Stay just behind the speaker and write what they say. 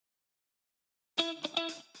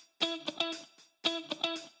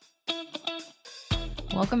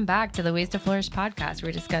Welcome back to the Ways to Flourish podcast, where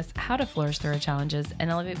we discuss how to flourish through our challenges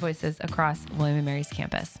and elevate voices across William & Mary's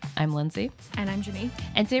campus. I'm Lindsay. And I'm Janine.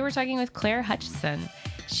 And today we're talking with Claire Hutchison.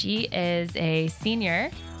 She is a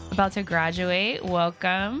senior about to graduate.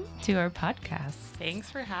 Welcome to our podcast.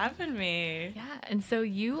 Thanks for having me. Yeah, and so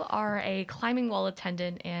you are a climbing wall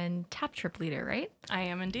attendant and tap trip leader, right? I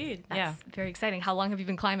am indeed. That's very exciting. How long have you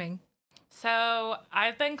been climbing? So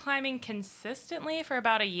I've been climbing consistently for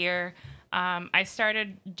about a year. I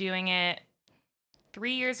started doing it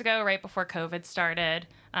 3 years ago, right before COVID started.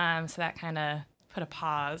 So that kind of put a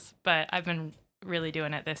pause, but I've been really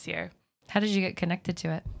doing it this year. How did you get connected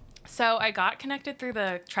to it? So I got connected through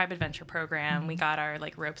the Tribe Adventure program. We got our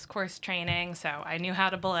ropes course training, so I knew how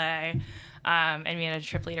to belay, and me and a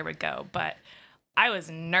trip leader would go. But I was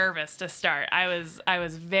nervous to start. I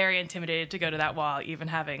was very intimidated to go to that wall, even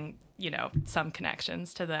having some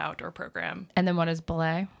connections to the outdoor program. And then what is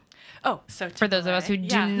belay? Oh, so for those of us who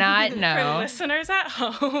do not know, for listeners at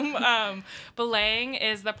home, belaying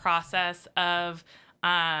is the process of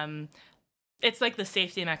it's like the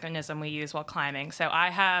safety mechanism we use while climbing. So I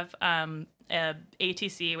have a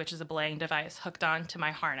ATC, which is a belaying device, hooked on to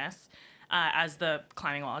my harness as the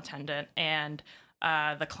climbing wall attendant. And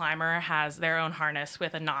the climber has their own harness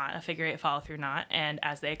with a knot, a figure 8 follow-through knot. And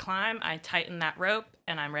as they climb, I tighten that rope,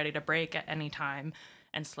 and I'm ready to break at any time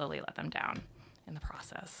and slowly let them down in the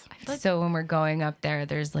process. So when we're going up there,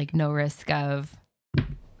 there's no risk of...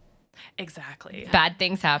 Exactly. bad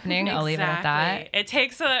things happening. I'll leave it at that. It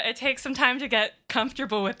takes some time to get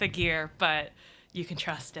comfortable with the gear, but you can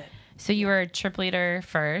trust it. So you were a trip leader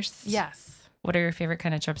first. Yes. What are your favorite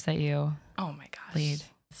kind of trips that you lead?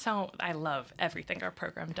 So I love everything our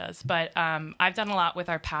program does, but I've done a lot with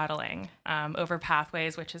our paddling over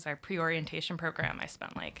Pathways, which is our pre-orientation program. I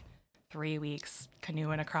spent 3 weeks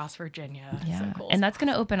canoeing across Virginia. Yeah. So cool. And that's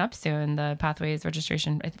going to open up soon, the Pathways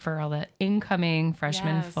registration for all the incoming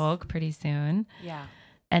freshman folk pretty soon. Yeah.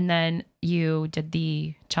 And then you did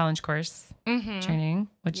the challenge course training,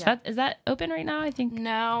 which is that open right now, I think?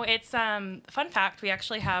 No, it's fun fact. We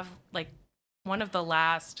actually have one of the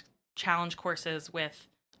last challenge courses with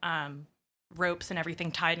ropes and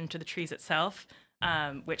everything tied into the trees itself,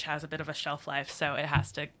 which has a bit of a shelf life. So it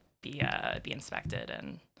has to be inspected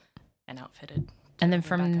and outfitted. And then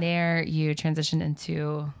from there, you transitioned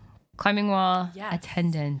into climbing wall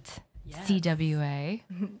attendant, CWA.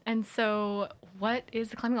 And so what is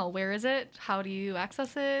the climbing wall? Where is it? How do you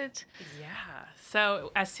access it? Yeah.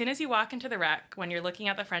 So as soon as you walk into the rec, when you're looking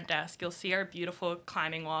at the front desk, you'll see our beautiful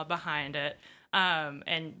climbing wall behind it.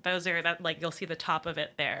 And those are you'll see the top of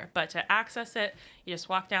it there. But to access it, you just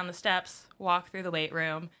walk down the steps, walk through the weight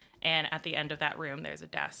room, and at the end of that room, there's a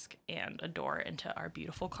desk and a door into our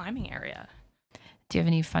beautiful climbing area. Do you have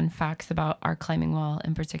any fun facts about our climbing wall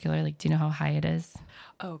in particular? Do you know how high it is?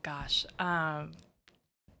 Oh, gosh.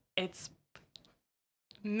 It's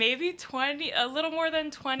maybe a little more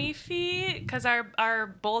than 20 feet, because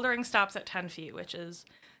our bouldering stops at 10 feet, which is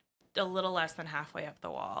a little less than halfway up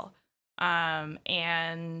the wall.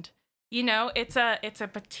 And it's a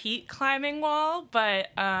petite climbing wall, but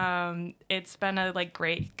it's been a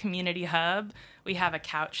great community hub. We have a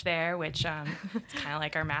couch there, which it's kind of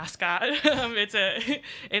like our mascot.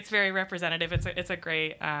 It's very representative. It's a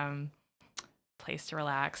great place to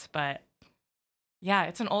relax. But yeah,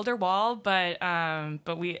 it's an older wall, but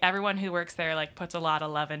everyone who works there puts a lot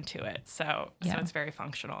of love into it. So it's very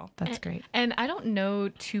functional. That's great. And I don't know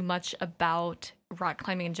too much about rock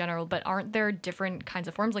climbing in general, but aren't there different kinds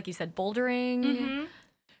of forms? Like you said, bouldering. Mm-hmm.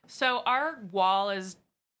 So our wall is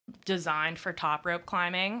designed for top rope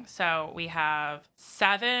climbing. So we have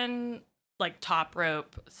 7 top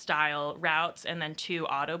rope style routes, and then 2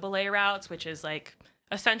 auto belay routes, which is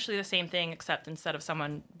essentially the same thing, except instead of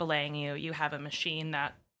someone belaying you, you have a machine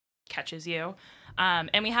that catches you.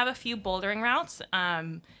 And we have a few bouldering routes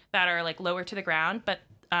that are lower to the ground, but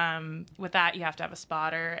with that, you have to have a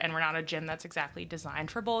spotter, and we're not a gym that's exactly designed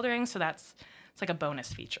for bouldering, so it's a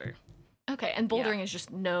bonus feature. Okay, and bouldering is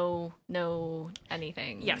just no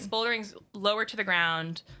anything. Yes, bouldering's lower to the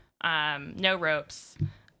ground, no ropes.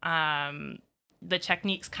 The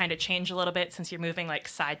techniques kind of change a little bit since you're moving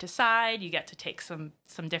side to side. You get to take some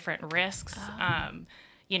different risks.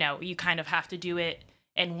 You kind of have to do it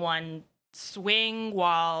in one swing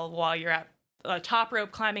while you're at a top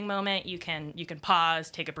rope climbing moment. You can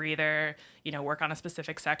pause, take a breather, work on a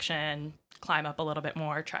specific section, climb up a little bit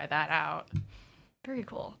more, try that out. Very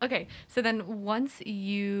cool. Okay, so then once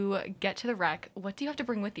you get to the rec, what do you have to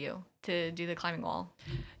bring with you to do the climbing wall?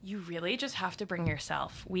 You really just have to bring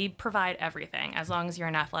yourself. We provide everything as long as you're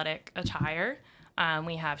in athletic attire.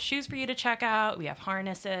 We have shoes for you to check out. We have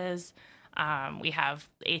harnesses. We have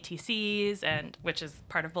ATCs, and which is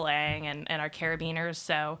part of belaying, and our carabiners.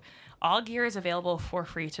 So all gear is available for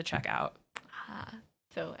free to check out.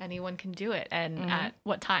 So anyone can do it. And at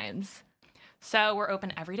what times? So we're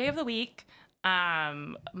open every day of the week.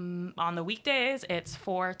 On the weekdays, it's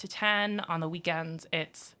 4 to 10. On the weekends,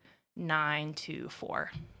 it's 9 to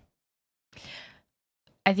 4.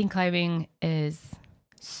 I think climbing is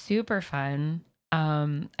super fun.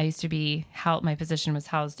 I used to be my position was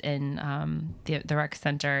housed in the rec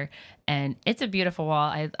center, and it's a beautiful wall.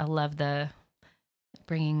 I love the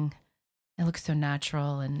bringing. It looks so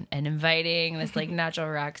natural and inviting, this like natural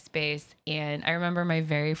rock space. And I remember my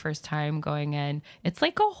very first time going in. It's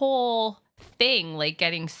like a whole thing, like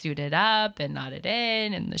getting suited up and knotted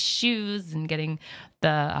in, and the shoes, and getting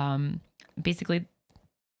the basically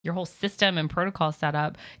your whole system and protocol set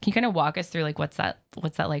up. Can you kind of walk us through like what's that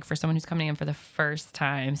like for someone who's coming in for the first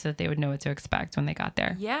time, so that they would know what to expect when they got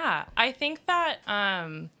there? Yeah, I think that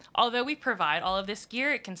although we provide all of this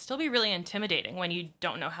gear, it can still be really intimidating when you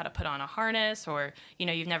don't know how to put on a harness, or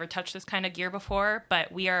you've never touched this kind of gear before.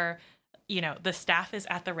 But we are, the staff is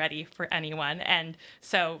at the ready for anyone. And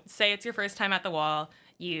so say it's your first time at the wall,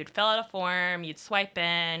 you'd fill out a form, you'd swipe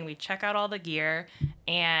in, we'd check out all the gear,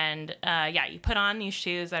 and you put on these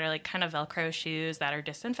shoes that are like kind of Velcro shoes that are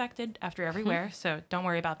disinfected after every wear, so don't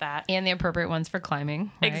worry about that. And the appropriate ones for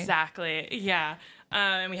climbing, right? Exactly, yeah.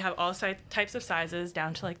 And we have all types of sizes,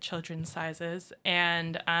 down to like children's sizes.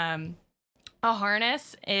 And a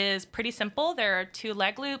harness is pretty simple. There are 2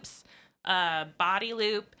 leg loops, a body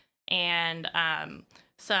loop, and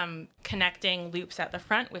some connecting loops at the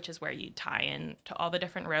front, which is where you tie in to all the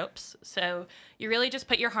different ropes. So you really just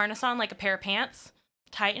put your harness on like a pair of pants,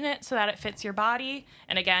 tighten it so that it fits your body.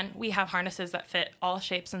 And again, we have harnesses that fit all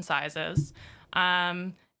shapes and sizes.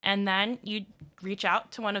 And then you reach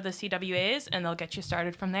out to one of the CWAs and they'll get you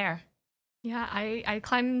started from there. Yeah, I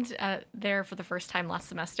climbed there for the first time last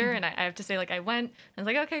semester, and I have to say, like, I went, and I was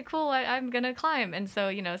like, okay, cool, I'm going to climb. And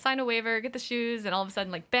so, sign a waiver, get the shoes, and all of a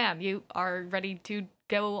sudden, like, bam, you are ready to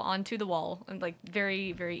go onto the wall. And, like,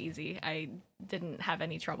 very, very easy. I didn't have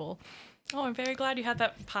any trouble. Oh, I'm very glad you had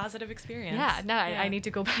that positive experience. Yeah, no, I need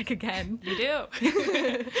to go back again. You do.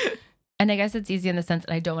 And I guess it's easy in the sense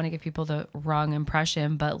that I don't want to give people the wrong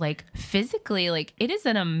impression, but like physically, like it is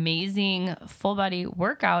an amazing full body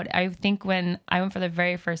workout. I think when I went for the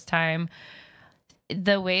very first time,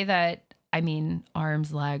 the way that,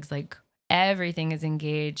 arms, legs, like everything is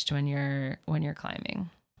engaged when you're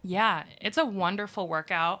climbing. Yeah, it's a wonderful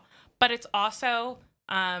workout, but it's also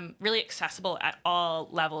really accessible at all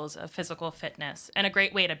levels of physical fitness, and a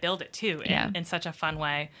great way to build it too in such a fun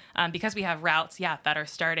way. Because we have routes, that are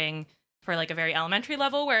starting for like a very elementary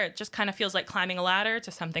level where it just kind of feels like climbing a ladder,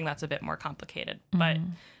 to something that's a bit more complicated. But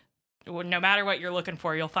no matter what you're looking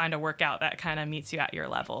for, you'll find a workout that kind of meets you at your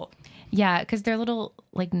level. Yeah, because they're little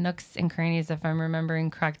like nooks and crannies, if I'm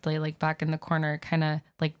remembering correctly, like back in the corner, kind of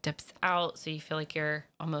like dips out. So you feel like you're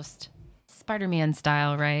almost Spider-Man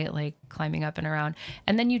style, right? Like climbing up and around.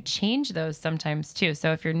 And then you change those sometimes too.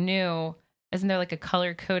 So if you're new, isn't there like a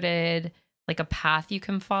color-coded, like a path you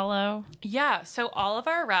can follow? Yeah. So all of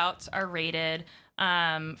our routes are rated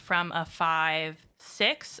from a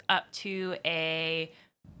 5.6 up to a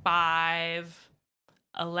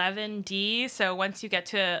 5.11D. So once you get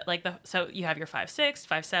to like so you have your 5.6,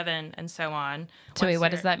 5.7, and so on. So wait,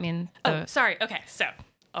 what does that mean? Oh, sorry. Okay. So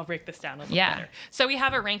I'll break this down a little better. So we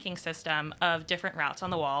have a ranking system of different routes on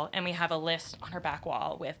the wall, and we have a list on our back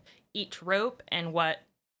wall with each rope and what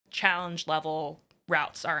challenge level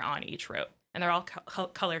routes are on each rope. And they're all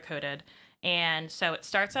color coded. And so it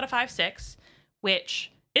starts at a 5.6,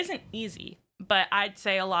 which isn't easy, but I'd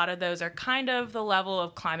say a lot of those are kind of the level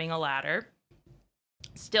of climbing a ladder.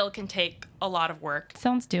 Still can take a lot of work.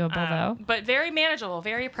 Sounds doable though. But very manageable,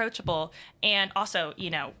 very approachable. And also,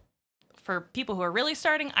 for people who are really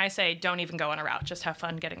starting, I say don't even go on a route. Just have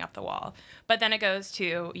fun getting up the wall. But then it goes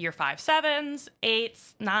to your 5.7s,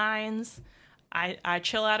 8s, 9s. I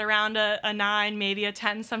chill out around a 9, maybe a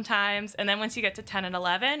 10 sometimes. And then once you get to 10 and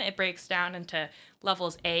 11, it breaks down into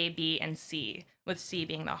levels A, B, and C, with C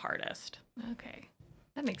being the hardest. Okay.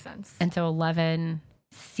 That makes sense. And so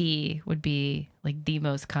 11C would be like the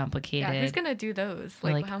most complicated. Yeah, who's going to do those?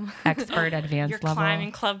 Like expert advanced your level.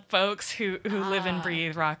 climbing club folks who live and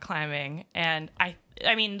breathe rock climbing. And I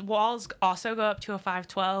mean, walls also go up to a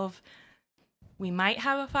 5.12. We might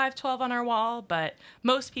have a 5.12 on our wall, but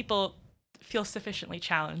most people feel sufficiently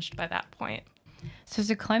challenged by that point. So there's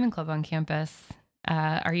a climbing club on campus.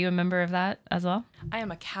 Are you a member of that as well? I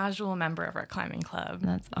am a casual member of our climbing club.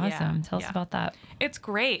 That's awesome. Tell us about that. It's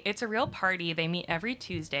great. It's a real party. They meet every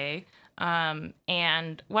Tuesday.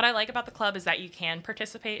 And what I like about the club is that you can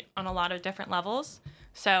participate on a lot of different levels.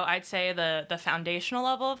 So I'd say the foundational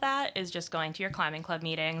level of that is just going to your climbing club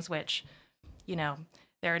meetings, which, you know,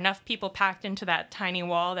 there are enough people packed into that tiny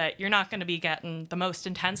wall that you're not going to be getting the most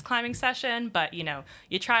intense climbing session, but, you know,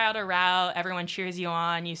 you try out a route, everyone cheers you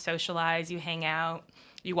on, you socialize, you hang out,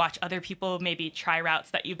 you watch other people maybe try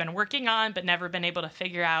routes that you've been working on but never been able to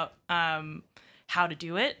figure out how to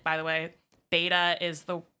do it. By the way, beta is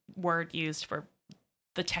the word used for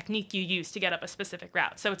the technique you use to get up a specific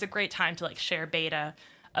route. So it's a great time to like share beta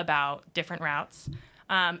about different routes.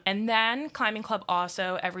 And then Climbing Club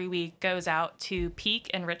also every week goes out to Peak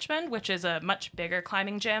in Richmond, which is a much bigger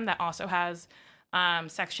climbing gym that also has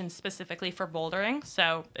sections specifically for bouldering.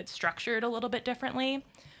 So it's structured a little bit differently.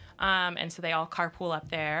 And so they all carpool up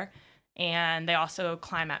there. And they also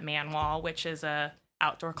climb at Manwall, which is a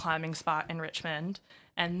outdoor climbing spot in Richmond.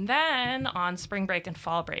 And then on spring break and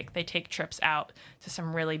fall break, they take trips out to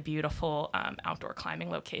some really beautiful outdoor climbing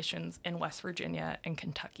locations in West Virginia and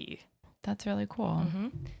Kentucky. That's really cool. Mm-hmm.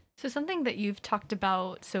 So something that you've talked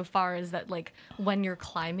about so far is that like when you're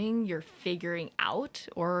climbing, you're figuring out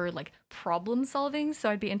or like problem solving.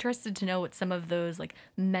 So I'd be interested to know what some of those like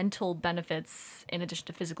mental benefits in addition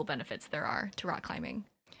to physical benefits there are to rock climbing.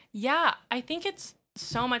 Yeah, I think it's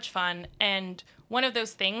so much fun. And one of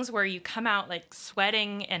those things where you come out like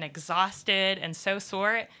sweating and exhausted and so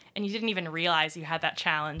sore, and you didn't even realize you had that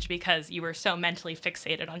challenge because you were so mentally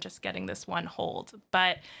fixated on just getting this one hold.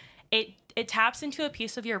 But it taps into a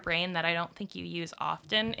piece of your brain that I don't think you use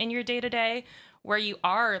often in your day-to-day, where you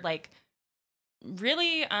are like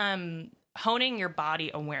really honing your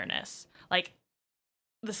body awareness. Like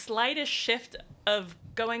the slightest shift of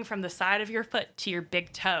going from the side of your foot to your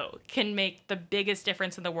big toe can make the biggest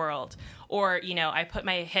difference in the world. Or, you know, I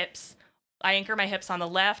anchor my hips on the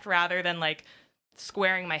left rather than like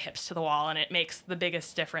squaring my hips to the wall, and it makes the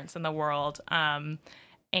biggest difference in the world.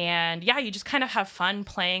 And yeah, you just kind of have fun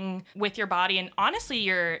playing with your body. And honestly,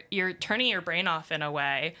 you're turning your brain off in a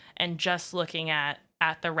way and just looking at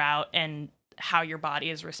the route and how your body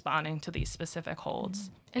is responding to these specific holds.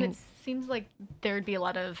 And it seems like there'd be a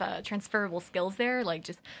lot of transferable skills there, like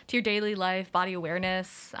just to your daily life, body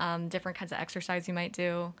awareness, different kinds of exercise you might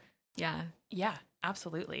do. Yeah. Yeah,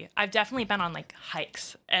 absolutely. I've definitely been on like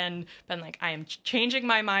hikes and been like, I am changing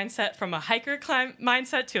my mindset from a hiker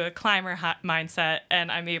mindset to a climber mindset.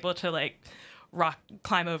 And I'm able to like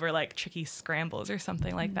climb over like tricky scrambles or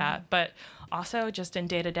something like that. But also just in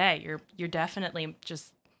day to day, you're definitely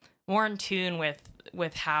just more in tune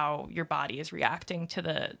with how your body is reacting to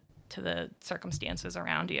the circumstances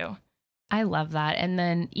around you. I love that. And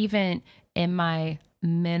then even in my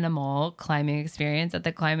minimal climbing experience at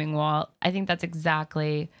the climbing wall, I think that's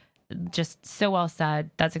exactly just so well said.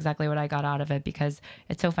 That's exactly what I got out of it, because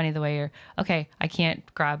it's so funny the way you're, okay, I can't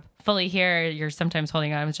grab fully here. You're sometimes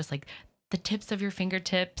holding on. It's just like the tips of your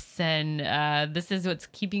fingertips, and this is what's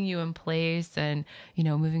keeping you in place, and, you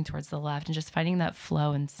know, moving towards the left, and just finding that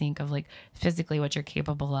flow and sync of like physically what you're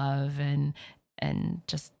capable of, and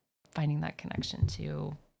just finding that connection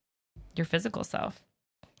to your physical self.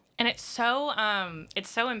 And it's so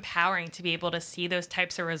empowering to be able to see those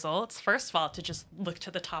types of results. First of all, to just look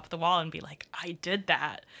to the top of the wall and be like, I did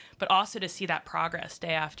that. But also to see that progress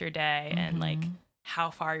day after day, and like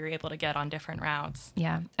how far you're able to get on different routes.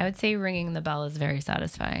 Yeah, I would say ringing the bell is very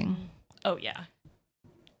satisfying. Oh, yeah.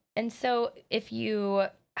 And so if you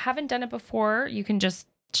haven't done it before, you can just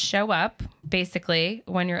show up basically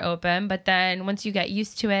when you're open. But then once you get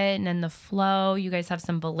used to it and then the flow, you guys have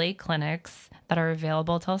some belay clinics that are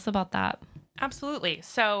available. Tell us about that. Absolutely.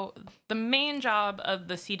 So the main job of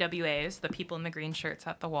the CWAs, the people in the green shirts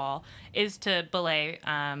at the wall, is to belay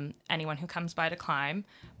anyone who comes by to climb.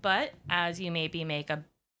 But as you maybe make a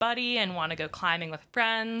buddy and want to go climbing with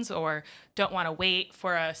friends, or don't want to wait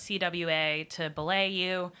for a CWA to belay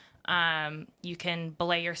you, you can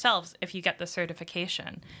belay yourselves if you get the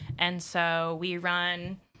certification. And so we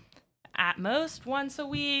run at most once a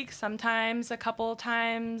week, sometimes a couple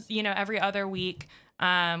times, every other week.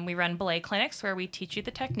 We run belay clinics where we teach you the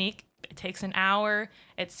technique. It takes an hour.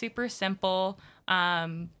 It's super simple.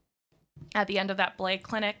 At the end of that belay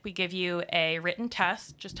clinic, we give you a written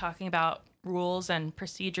test, just talking about rules and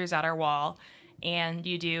procedures at our wall. And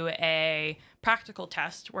you do a practical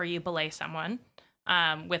test where you belay someone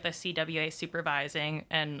with a CWA supervising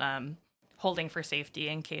and holding for safety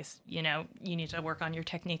in case, you need to work on your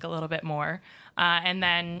technique a little bit more. And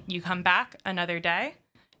then you come back another day.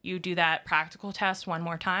 You do that practical test one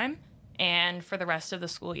more time, and for the rest of the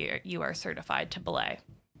school year, you are certified to belay.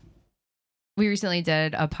 we recently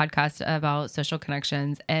did a podcast about social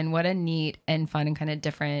connections, and what a neat and fun and kind of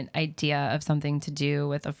different idea of something to do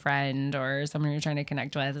with a friend or someone you're trying to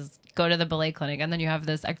connect with is go to the ballet clinic. And then you have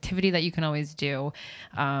this activity that you can always do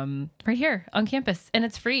right here on campus, and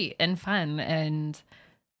it's free and fun. And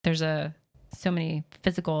there's so many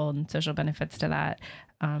physical and social benefits to that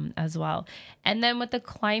as well. And then with the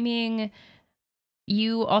climbing,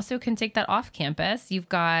 you also can take that off campus. You've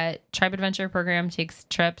got Tribe Adventure program takes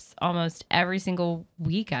trips almost every single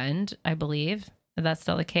weekend, I believe. Is that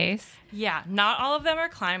still the case? Yeah, not all of them are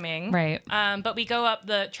climbing. Right. But we go up,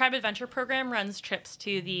 the Tribe Adventure program runs trips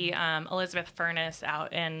to the Elizabeth Furnace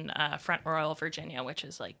out in Front Royal, Virginia, which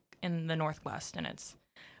is like in the Northwest, and it's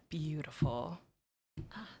beautiful.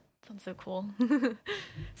 Sounds so cool.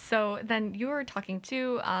 So then you were talking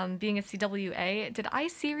too, being a CWA. Did I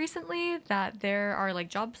see recently that there are like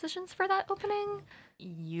job positions for that opening?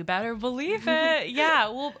 You better believe it. Yeah,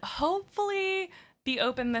 we'll hopefully be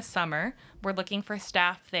open this summer. We're looking for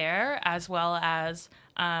staff there as well as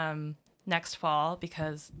next fall,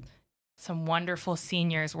 because some wonderful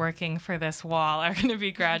seniors working for this wall are going to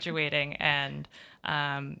be graduating. And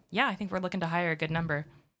yeah, I think we're looking to hire a good number.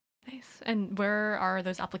 Nice. And where are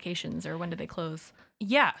those applications, or when do they close?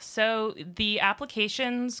 Yeah, so the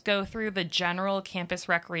applications go through the general campus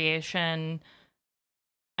recreation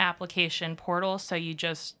application portal. So you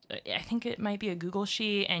just, I think it might be a Google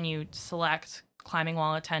sheet, and you select climbing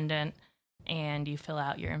wall attendant and you fill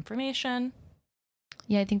out your information.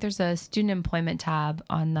 Yeah, I think there's a student employment tab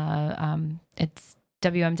on the, it's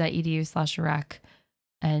wm.edu/rec.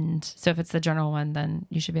 And so if it's the general one, then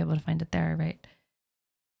you should be able to find it there, right?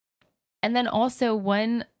 And then also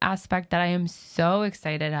one aspect that I am so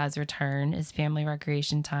excited has returned is family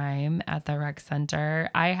recreation time at the rec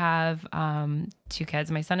center. I have 2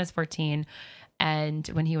 kids. My son is 14, and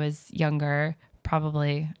when he was younger,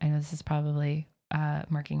 probably, I know this is probably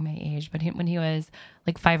marking my age, but when he was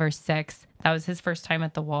like 5 or 6, that was his first time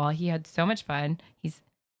at the wall. He had so much fun. He's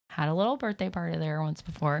had a little birthday party there once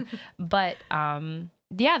before, but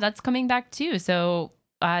yeah, that's coming back too. So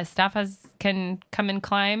staff can come and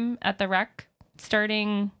climb at the rec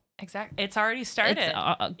starting. Exactly. It's already started. It's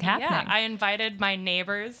happening. Yeah, I invited my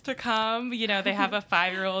neighbors to come. You know, they have a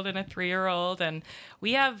 5-year-old and a 3-year-old, and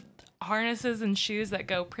we have harnesses and shoes that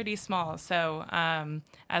go pretty small. So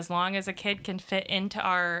as long as a kid can fit into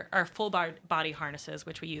our full body harnesses,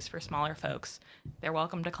 which we use for smaller folks, they're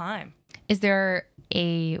welcome to climb. Is there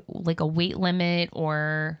a weight limit,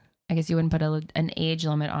 or I guess you wouldn't put an age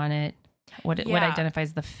limit on it? What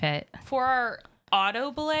identifies the fit? For our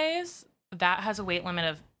auto belays, that has a weight limit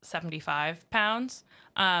of 75 pounds.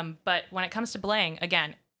 But when it comes to belaying,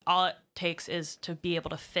 again, all it takes is to be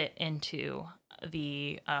able to fit into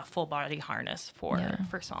the full body harness for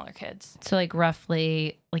smaller kids. So like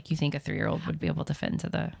roughly, like you think a 3-year-old would be able to fit into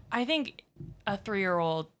the... I think a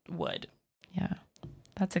 3-year-old would. Yeah,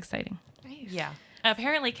 that's exciting. Nice. Yeah.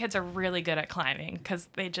 Apparently kids are really good at climbing because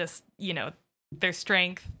they just, their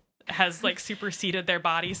strength has like superseded their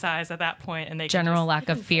body size at that point, and they general lack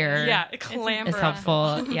of fear. Yeah, clamber is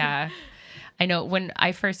helpful. Yeah, I know when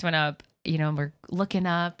I first went up, we're looking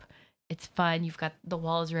up. It's fun. You've got the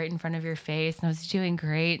walls right in front of your face, and I was doing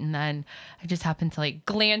great. And then I just happened to like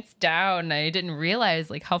glance down, and I didn't realize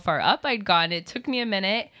like how far up I'd gone. It took me a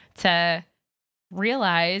minute to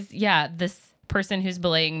realize, this person who's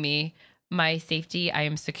belaying me, my safety, I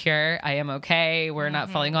am secure, I am okay, we're not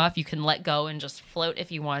falling off. You can let go and just float if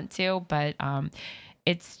you want to, but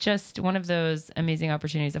it's just one of those amazing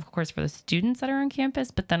opportunities, of course, for the students that are on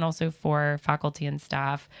campus, but then also for faculty and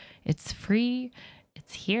staff. It's free,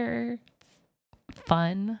 it's here, it's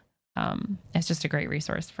fun. It's just a great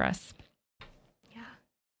resource for us. Yeah.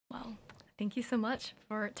 Well, thank you so much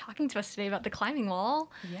for talking to us today about the climbing wall.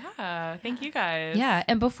 Yeah, thank you guys. Yeah,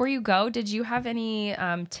 and before you go, did you have any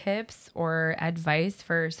tips or advice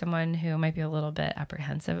for someone who might be a little bit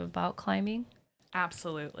apprehensive about climbing?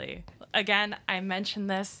 Absolutely. Again, I mentioned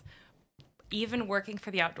this. Even working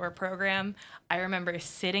for the outdoor program, I remember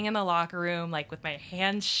sitting in the locker room, like with my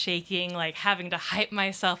hands shaking, like having to hype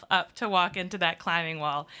myself up to walk into that climbing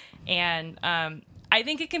wall. And I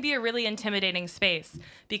think it can be a really intimidating space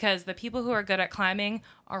because the people who are good at climbing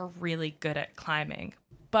are really good at climbing,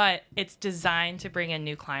 but it's designed to bring in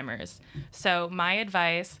new climbers. So my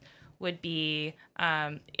advice would be,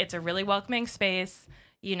 it's a really welcoming space.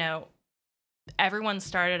 Everyone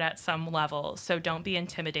started at some level, so don't be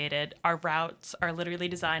intimidated. Our routes are literally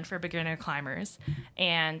designed for beginner climbers.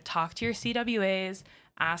 And talk to your CWAs,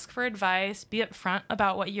 ask for advice, be upfront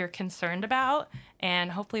about what you're concerned about,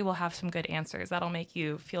 and hopefully we'll have some good answers. That'll make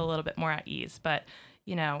you feel a little bit more at ease. But,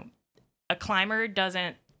 a climber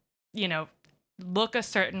doesn't, look a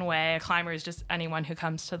certain way. A climber is just anyone who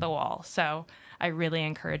comes to the wall. So I really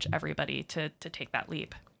encourage everybody to take that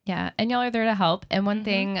leap. Yeah, and y'all are there to help. And one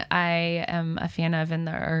thing I am a fan of in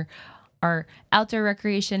our outdoor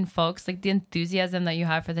recreation folks, like the enthusiasm that you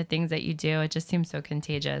have for the things that you do, it just seems so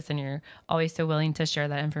contagious, and you're always so willing to share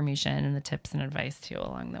that information and the tips and advice too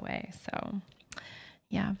along the way. So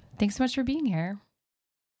yeah, thanks so much for being here.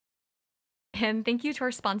 And thank you to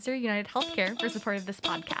our sponsor, United Healthcare, for support of this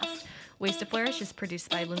podcast. Ways to Flourish is produced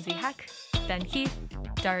by Lindsay Heck, Ben Heath,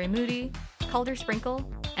 Dari Moody, Calder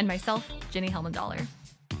Sprinkle, and myself, Jenny Hellmann-Dollar.